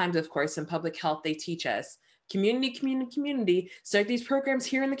lot of times, of course, in public health, they teach us community, community, community, start these programs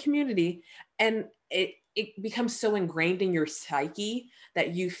here in the community. And it becomes so ingrained in your psyche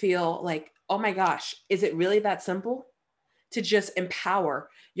that you feel like, oh my gosh, is it really that simple? To just empower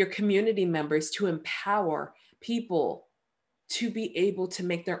your community members, to empower people to be able to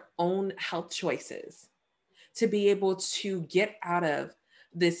make their own health choices, to be able to get out of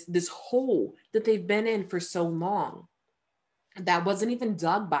this hole that they've been in for so long that wasn't even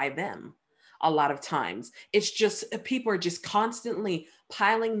dug by them. A lot of times it's just people are just constantly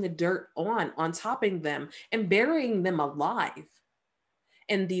piling the dirt on topping them and burying them alive,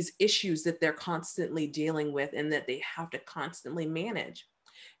 and these issues that they're constantly dealing with and that they have to constantly manage.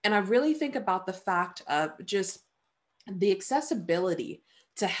 And I really think about the fact of just the accessibility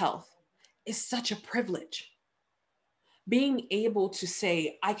to health is such a privilege. Being able to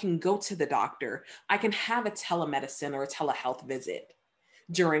say, I can go to the doctor, I can have a telemedicine or a telehealth visit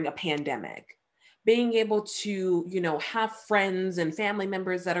during a pandemic. Being able to, have friends and family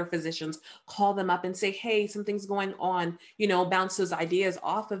members that are physicians, call them up and say, hey, something's going on, bounce those ideas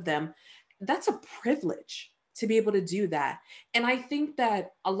off of them. That's a privilege to be able to do that. And I think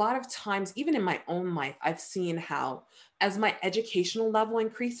that a lot of times, even in my own life, I've seen how as my educational level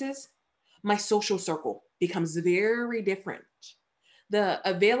increases, my social circle becomes very different. The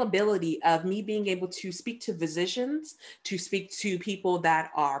availability of me being able to speak to physicians, to speak to people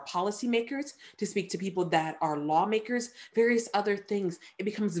that are policymakers, to speak to people that are lawmakers, various other things, it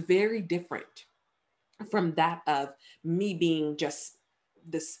becomes very different from that of me being just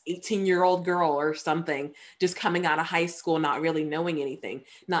this 18-year-old girl or something, just coming out of high school, not really knowing anything,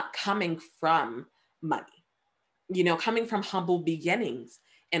 not coming from money, coming from humble beginnings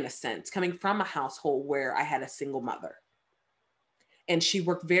in a sense, coming from a household where I had a single mother. And she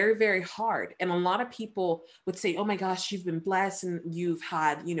worked very, very hard. And a lot of people would say, oh my gosh, you've been blessed and you've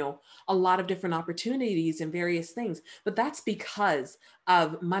had, a lot of different opportunities and various things. But that's because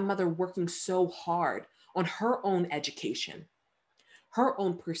of my mother working so hard on her own education, her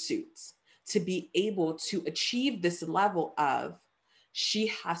own pursuits, to be able to achieve this level of, she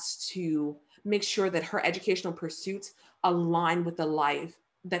has to make sure that her educational pursuits align with the life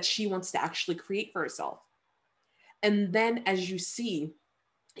that she wants to actually create for herself. And then as you see,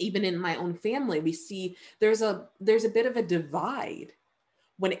 even in my own family, we see there's a bit of a divide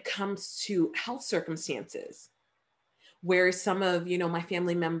when it comes to health circumstances, where some of, my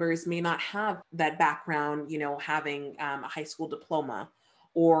family members may not have that background, having a high school diploma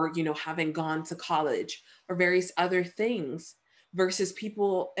or, having gone to college or various other things, versus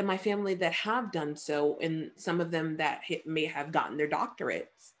people in my family that have done so, and some of them that may have gotten their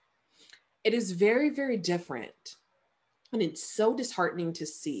doctorates. It is very, very different. And it's so disheartening to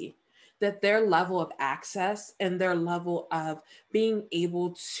see that their level of access and their level of being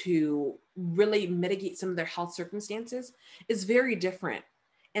able to really mitigate some of their health circumstances is very different,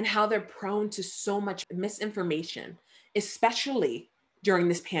 and how they're prone to so much misinformation, especially during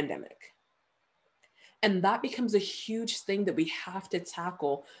this pandemic. And that becomes a huge thing that we have to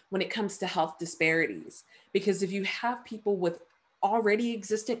tackle when it comes to health disparities. Because if you have people with already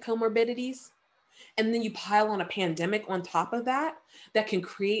existent comorbidities, and then you pile on a pandemic on top of that, that can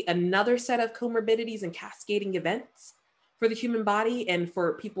create another set of comorbidities and cascading events for the human body and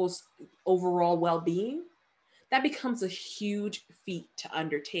for people's overall well-being, that becomes a huge feat to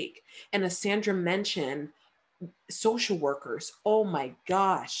undertake. And as Sandra mentioned, social workers, oh my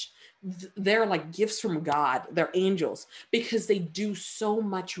gosh, they're like gifts from God, they're angels, because they do so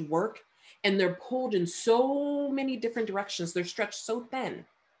much work and they're pulled in so many different directions. They're stretched so thin,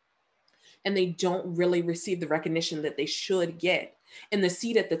 and they don't really receive the recognition that they should get and the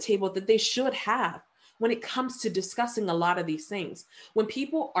seat at the table that they should have when it comes to discussing a lot of these things. When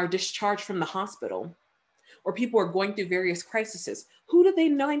people are discharged from the hospital or people are going through various crises, who do they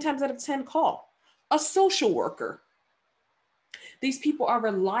 9 times out of 10 call? A social worker. These people are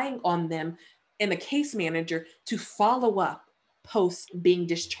relying on them and a case manager to follow up post being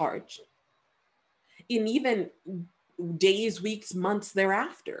discharged, in even days, weeks, months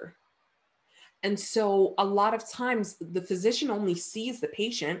thereafter. And so a lot of times the physician only sees the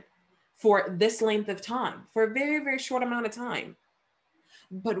patient for this length of time, for a very, very short amount of time.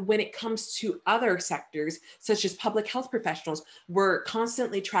 But when it comes to other sectors, such as public health professionals, we're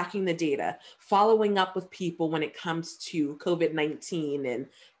constantly tracking the data, following up with people when it comes to COVID-19 and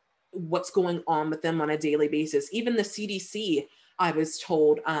what's going on with them on a daily basis. Even the CDC, I was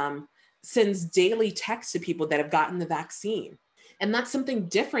told, sends daily texts to people that have gotten the vaccine. And that's something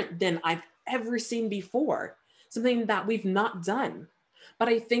different than I've ever seen before, something that we've not done. But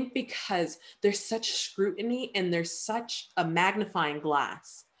I think because there's such scrutiny and there's such a magnifying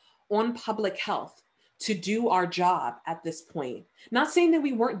glass on public health to do our job at this point, not saying that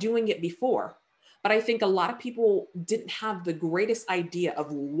we weren't doing it before, but I think a lot of people didn't have the greatest idea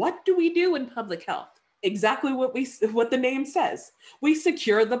of what do we do in public health? Exactly what the name says. We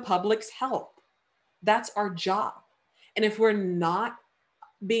secure the public's health. That's our job. And if we're not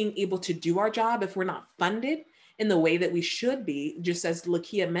being able to do our job, if we're not funded in the way that we should be, just as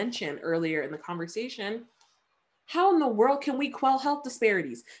Lakia mentioned earlier in the conversation, how in the world can we quell health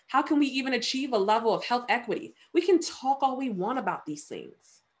disparities? How can we even achieve a level of health equity? We can talk all we want about these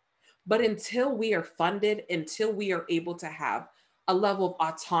things, but until we are funded, until we are able to have a level of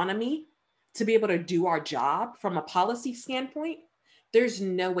autonomy to be able to do our job from a policy standpoint, there's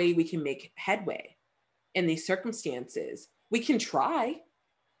no way we can make headway in these circumstances. We can try,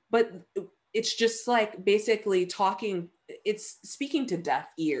 but it's just like basically it's speaking to deaf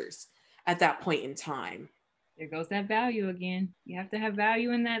ears at that point in time. There goes that value again. You have to have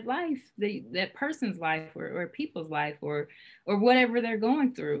value in that life, that person's life or people's life or whatever they're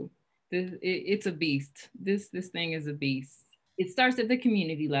going through. It's a beast. This thing is a beast. It starts at the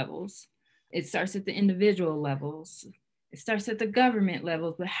community levels. It starts at the individual levels. It starts at the government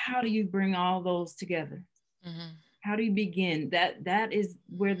levels. But how do you bring all those together? Mm-hmm. How do you begin? That is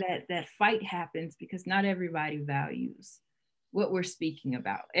where that fight happens, because not everybody values what we're speaking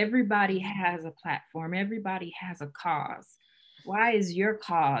about. Everybody has a platform. Everybody has a cause. Why is your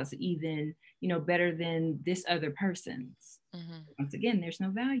cause even, better than this other person's? Mm-hmm. Once again, there's no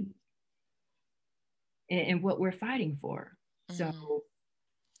value in what we're fighting for. Mm-hmm. So,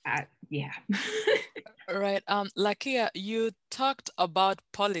 yeah. Right. Lakia, you talked about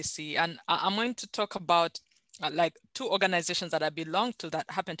policy, and I'm going to talk about like two organizations that I belong to that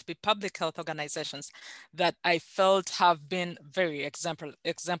happen to be public health organizations that I felt have been very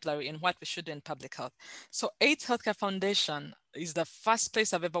exemplary in what we should do in public health. So AIDS Healthcare Foundation is the first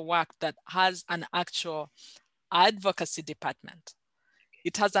place I've ever worked that has an actual advocacy department.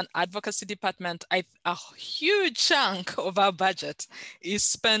 It has an advocacy department. A huge chunk of our budget is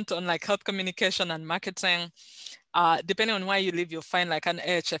spent on like health communication and marketing. Depending on where you live, you'll find like an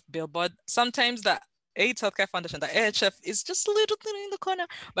AHF billboard. Sometimes the AIDS Healthcare Foundation, the AHF, is just a little thing in the corner,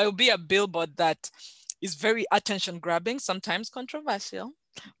 but it will be a billboard that is very attention grabbing, sometimes controversial,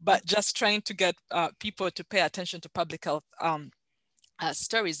 but just trying to get people to pay attention to public health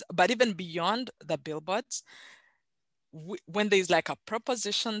stories. But even beyond the billboards, when there's like a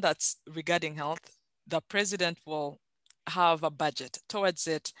proposition that's regarding health, the president will have a budget towards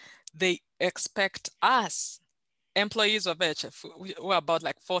it. They expect us, employees of HF, we're about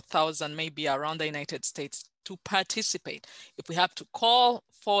like 4,000 maybe around the United States, to participate. If we have to call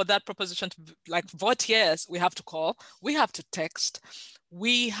for that proposition to like vote yes, we have to call, we have to text,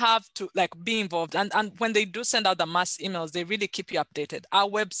 we have to like be involved. And when they do send out the mass emails, they really keep you updated. Our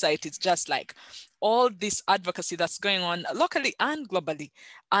website is just like all this advocacy that's going on locally and globally.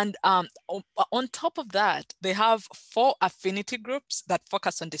 And on top of that, they have 4 affinity groups that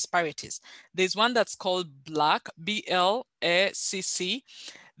focus on disparities. There's one that's called BLACC, BLACC,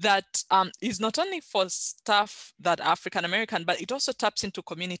 that is not only for staff that are African American, but it also taps into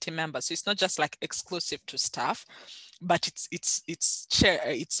community members. So it's not just like exclusive to staff, but it's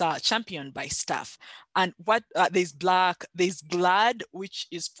championed by staff. And what there's BLACC, there's GLAD, which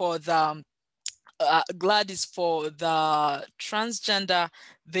is for the GLAD is for the transgender.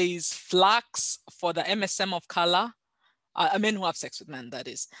 There's FLACS for the MSM of color. Men who have sex with men, that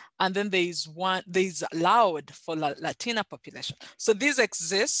is. And then there's LOUD for Latina population. So these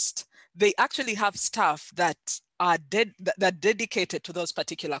exist. They actually have staff that are dedicated to those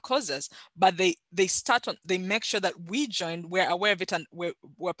particular causes, but they make sure that we join, we're aware of it, and we're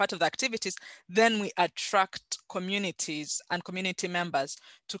part of the activities. Then we attract communities and community members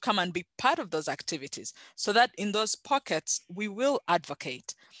to come and be part of those activities, so that in those pockets, we will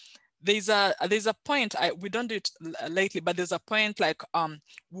advocate. there's a point, we don't do it lately, but there's a point like they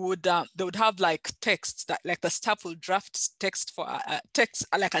would have like texts that like the staff will draft text for text,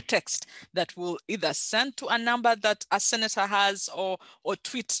 like a text that will either send to a number that a senator has or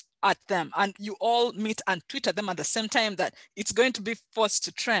tweet at them, and you all meet and tweet at them at the same time that it's going to be forced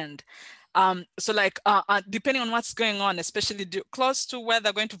to trend. So like depending on what's going on, especially close to where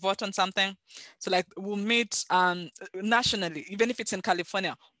they're going to vote on something, so like we'll meet nationally, even if it's in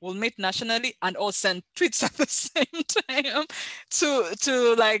California, we'll meet nationally and all send tweets at the same time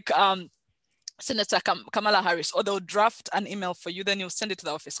to like Senator Kamala Harris, or they'll draft an email for you, then you'll send it to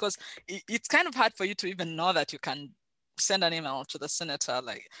the office, because it's kind of hard for you to even know that you can send an email to the senator,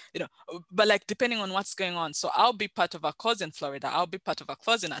 like, but like depending on what's going on. So I'll be part of a cause in Florida, I'll be part of a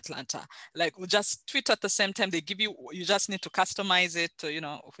cause in Atlanta, like we'll just tweet at the same time. They give you just need to customize it to,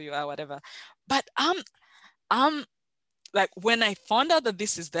 who you are, whatever. But like when I found out that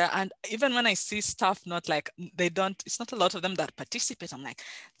this is there, and even when I see stuff, not like it's not a lot of them that participate, I'm like,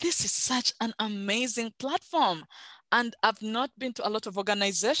 this is such an amazing platform. And I've not been to a lot of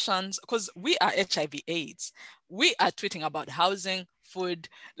organizations, because we are HIV AIDS. We are tweeting about housing, food,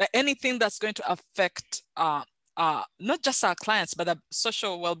 like anything that's going to affect not just our clients, but the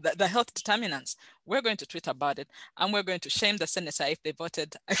social, the health determinants. We're going to tweet about it, and we're going to shame the senator if they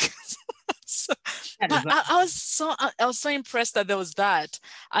voted. So, but I was so impressed that there was that.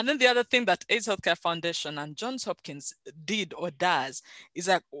 And then the other thing that AIDS Healthcare Foundation and Johns Hopkins did or does is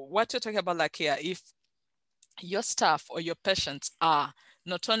like what you're talking about, like here, if your staff or your patients are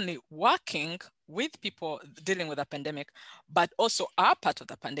not only working with people dealing with a pandemic, but also are part of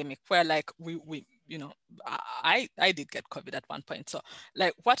the pandemic, where like we I did get COVID at one point. So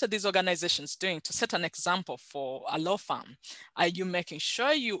like, what are these organizations doing to set an example for a law firm? Are you making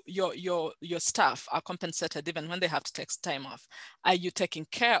sure your staff are compensated even when they have to take time off? Are you taking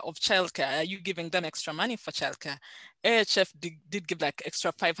care of childcare? Are you giving them extra money for childcare? AHF did give like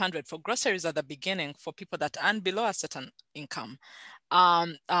extra 500 for groceries at the beginning for people that earn below a certain income.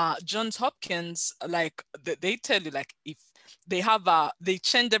 Johns Hopkins, like they tell you, like if they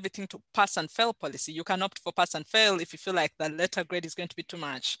changed everything to pass and fail policy. You can opt for pass and fail if you feel like the letter grade is going to be too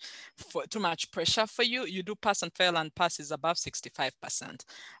much pressure for you. You do pass and fail, and pass is above 65%.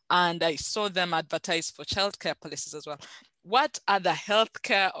 And I saw them advertise for childcare policies as well. What are the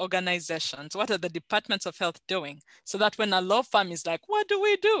healthcare organizations? What are the departments of health doing? So that when a law firm is like, what do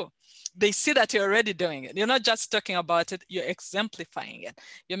we do? They see that you're already doing it. You're not just talking about it, you're exemplifying it.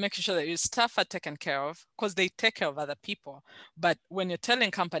 You're making sure that your staff are taken care of, because they take care of other people. But when you're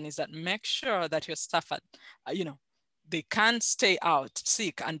telling companies that make sure that your staff are, they can stay out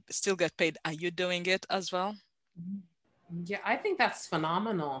sick and still get paid, are you doing it as well? Yeah, I think that's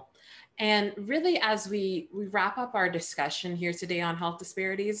phenomenal. And really, as we wrap up our discussion here today on health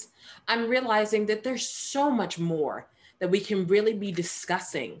disparities, I'm realizing that there's so much more that we can really be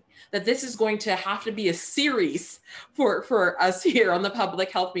discussing, that this is going to have to be a series for us here on the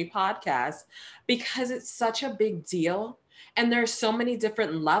Public Health Me podcast, because it's such a big deal. And there's so many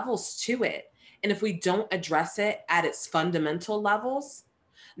different levels to it. And if we don't address it at its fundamental levels,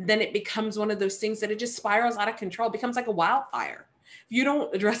 then it becomes one of those things that it just spirals out of control. It becomes like a wildfire. If you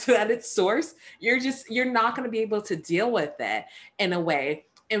don't address it at its source, you're not going to be able to deal with it in a way.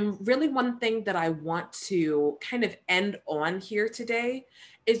 And really, one thing that I want to kind of end on here today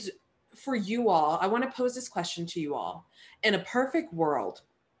is for you all. I want to pose this question to you all. In a perfect world,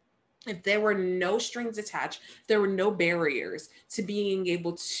 if there were no strings attached, there were no barriers to being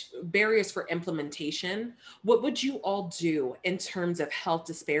able to, barriers for implementation, what would you all do in terms of health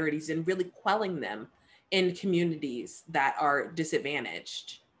disparities and really quelling them in communities that are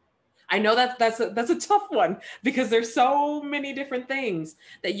disadvantaged? I know that's a tough one, because there's so many different things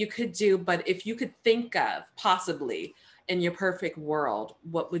that you could do, but if you could think of possibly in your perfect world,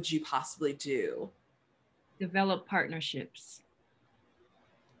 what would you possibly do? Develop partnerships.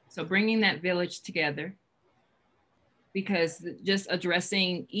 So bringing that village together, because just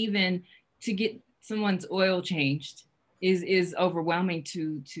addressing, even to get someone's oil changed is overwhelming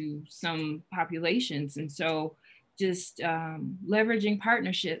to some populations. And so just leveraging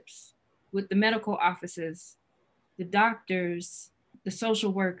partnerships with the medical offices, the doctors, the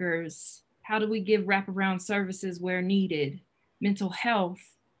social workers. How do we give wraparound services where needed? Mental health,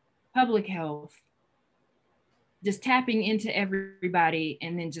 public health, just tapping into everybody,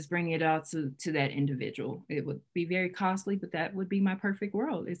 and then just bringing it all to that individual. It would be very costly, but that would be my perfect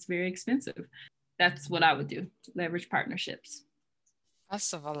world. It's very expensive. That's what I would do, leverage partnerships.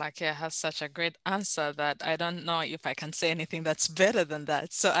 First of all, Lakia has such a great answer that I don't know if I can say anything that's better than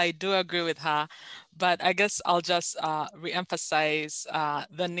that. So I do agree with her, but I guess I'll just re-emphasize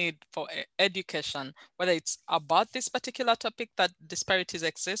the need for education, whether it's about this particular topic that disparities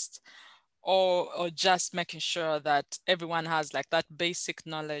exist, or just making sure that everyone has like that basic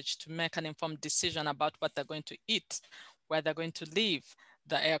knowledge to make an informed decision about what they're going to eat, where they're going to live,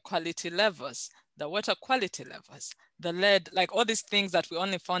 the air quality levels, the water quality levels, the lead, like all these things that we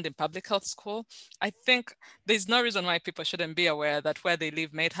only found in public health school. I think there's no reason why people shouldn't be aware that where they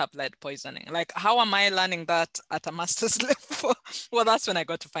live may have lead poisoning. Like, how am I learning that at a master's level? Well, that's when I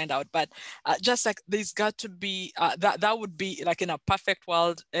got to find out. But just like there's got to be, that would be like in a perfect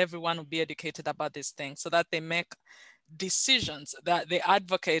world, everyone would be educated about these things so that they make decisions, that they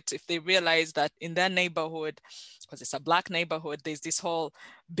advocate if they realize that in their neighborhood, because it's a Black neighborhood, there's this whole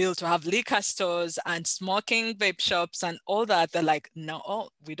bill to have liquor stores and smoking vape shops and all that. They're like, no,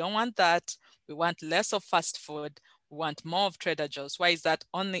 we don't want that. We want less of fast food. We want more of Trader Joe's. Why is that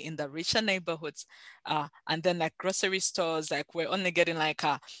only in the richer neighborhoods? And then like grocery stores, like we're only getting like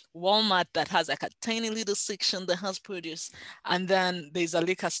a Walmart that has like a tiny little section that has produce. And then there's a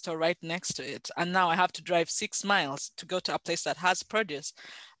liquor store right next to it. And now I have to drive 6 miles to go to a place that has produce.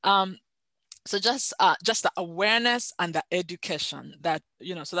 So just the awareness and the education that,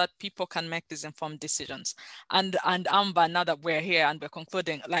 so that people can make these informed decisions. And Amber, now that we're here and we're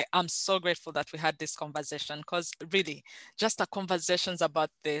concluding, like, I'm so grateful that we had this conversation, because really just the conversations about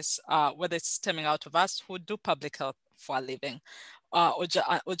this, whether it's stemming out of us who do public health for a living, or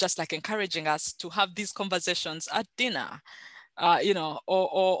just like encouraging us to have these conversations at dinner,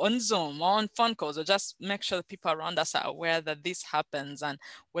 or on Zoom or on phone calls, or just make sure that people around us are aware that this happens. And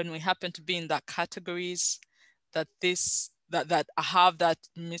when we happen to be in the categories that have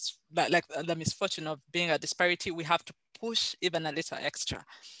the misfortune of being a disparity, we have to push even a little extra.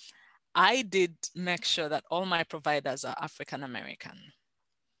 I did make sure that all my providers are African American.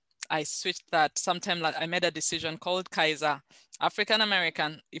 I switched that sometime. Like I made a decision called Kaiser, African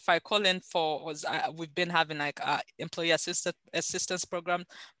American. If I call in we've been having like a employee assistance program.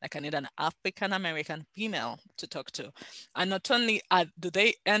 Like I need an African American female to talk to, and not only do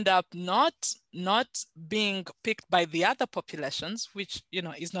they end up not being picked by the other populations, which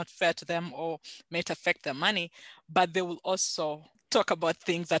is not fair to them or may affect their money, but they will also talk about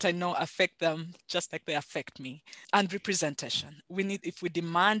things that I know affect them just like they affect me. And representation. If we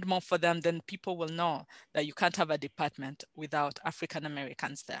demand more for them, then people will know that you can't have a department without African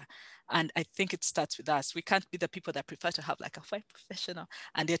Americans there. And I think it starts with us. We can't be the people that prefer to have like a white professional,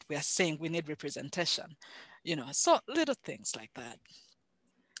 and yet we are saying we need representation. So little things like that.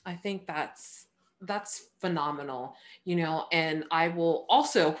 I think that's phenomenal, and I will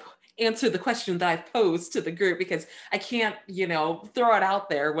also answer the question that I've posed to the group, because I can't, throw it out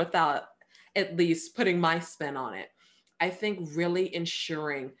there without at least putting my spin on it. I think really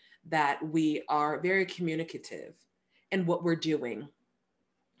ensuring that we are very communicative in what we're doing,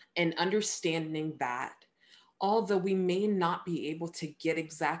 and understanding that although we may not be able to get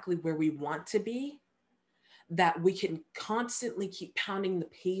exactly where we want to be, that we can constantly keep pounding the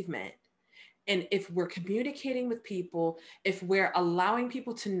pavement. And if we're communicating with people, if we're allowing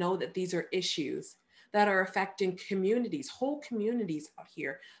people to know that these are issues that are affecting communities, whole communities out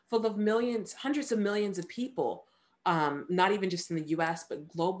here, full of millions, hundreds of millions of people, not even just in the US, but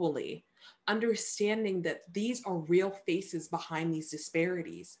globally, understanding that these are real faces behind these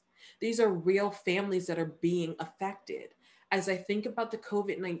disparities. These are real families that are being affected. As I think about the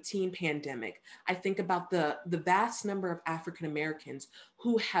COVID-19 pandemic, I think about the vast number of African Americans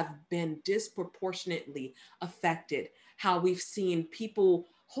who have been disproportionately affected, how we've seen people,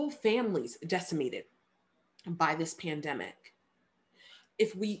 whole families decimated by this pandemic.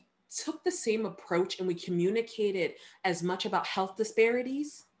 If we took the same approach and we communicated as much about health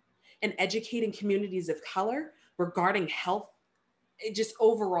disparities and educating communities of color regarding health, just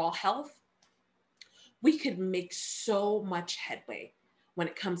overall health, we could make so much headway when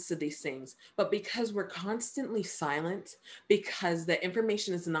it comes to these things. But because we're constantly silent, because the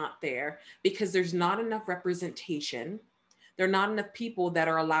information is not there, because there's not enough representation, there are not enough people that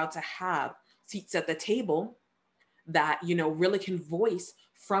are allowed to have seats at the table that, really can voice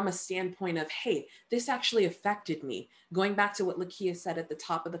from a standpoint of, hey, this actually affected me. Going back to what Lakia said at the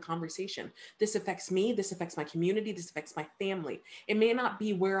top of the conversation, this affects me, this affects my community, this affects my family. It may not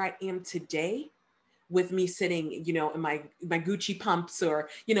be where I am today, with me sitting, in my Gucci pumps, or,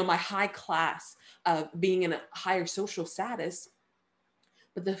 my high class of being in a higher social status.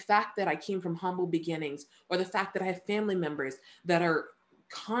 But the fact that I came from humble beginnings, or the fact that I have family members that are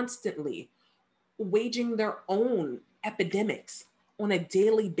constantly waging their own epidemics on a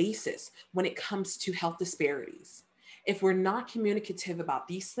daily basis when it comes to health disparities. If we're not communicative about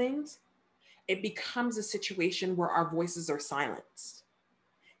these things, it becomes a situation where our voices are silenced.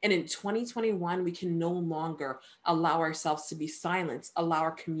 And in 2021, we can no longer allow ourselves to be silenced, allow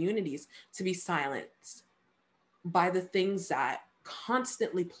our communities to be silenced by the things that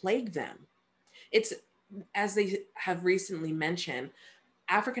constantly plague them. It's, as they have recently mentioned,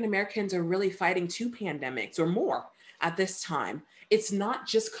 African Americans are really fighting 2 pandemics or more at this time. It's not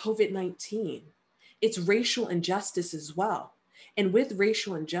just COVID-19, it's racial injustice as well. And with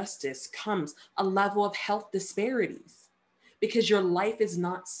racial injustice comes a level of health disparities because your life is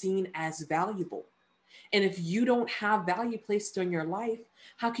not seen as valuable. And if you don't have value placed on your life,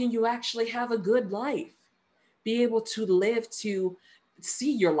 how can you actually have a good life? Be able to live to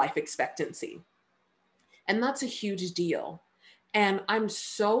see your life expectancy. And that's a huge deal. And I'm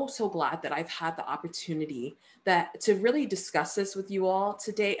so glad that I've had the opportunity to really discuss this with you all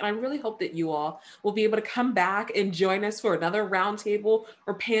today. And I really hope that you all will be able to come back and join us for another roundtable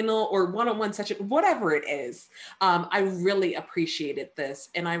or panel or one-on-one session, whatever it is. I really appreciated this.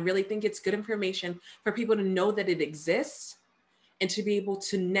 And I really think it's good information for people to know that it exists and to be able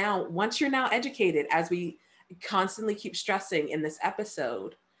to now, once you're now educated, as we constantly keep stressing in this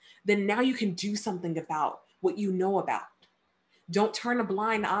episode, then now you can do something about what you know about. Don't turn a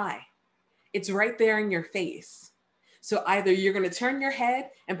blind eye. It's right there in your face. So either you're going to turn your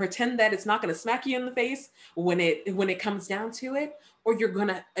head and pretend that it's not going to smack you in the face when it comes down to it, or you're going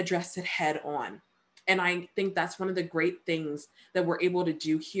to address it head on. And I think that's one of the great things that we're able to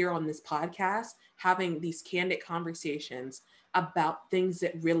do here on this podcast, having these candid conversations about things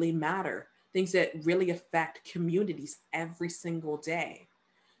that really matter, things that really affect communities every single day.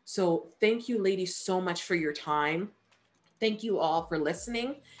 So thank you, ladies, so much for your time. Thank you all for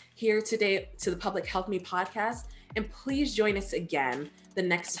listening here today to the Public Health Me podcast. And please join us again the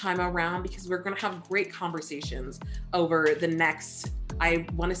next time around, because we're going to have great conversations over the next, I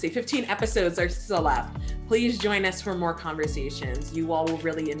want to say 15 episodes are still left. Please join us for more conversations. You all will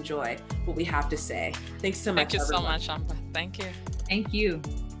really enjoy what we have to say. Thanks so much. Thank you so much, Amber. Thank you. Thank you.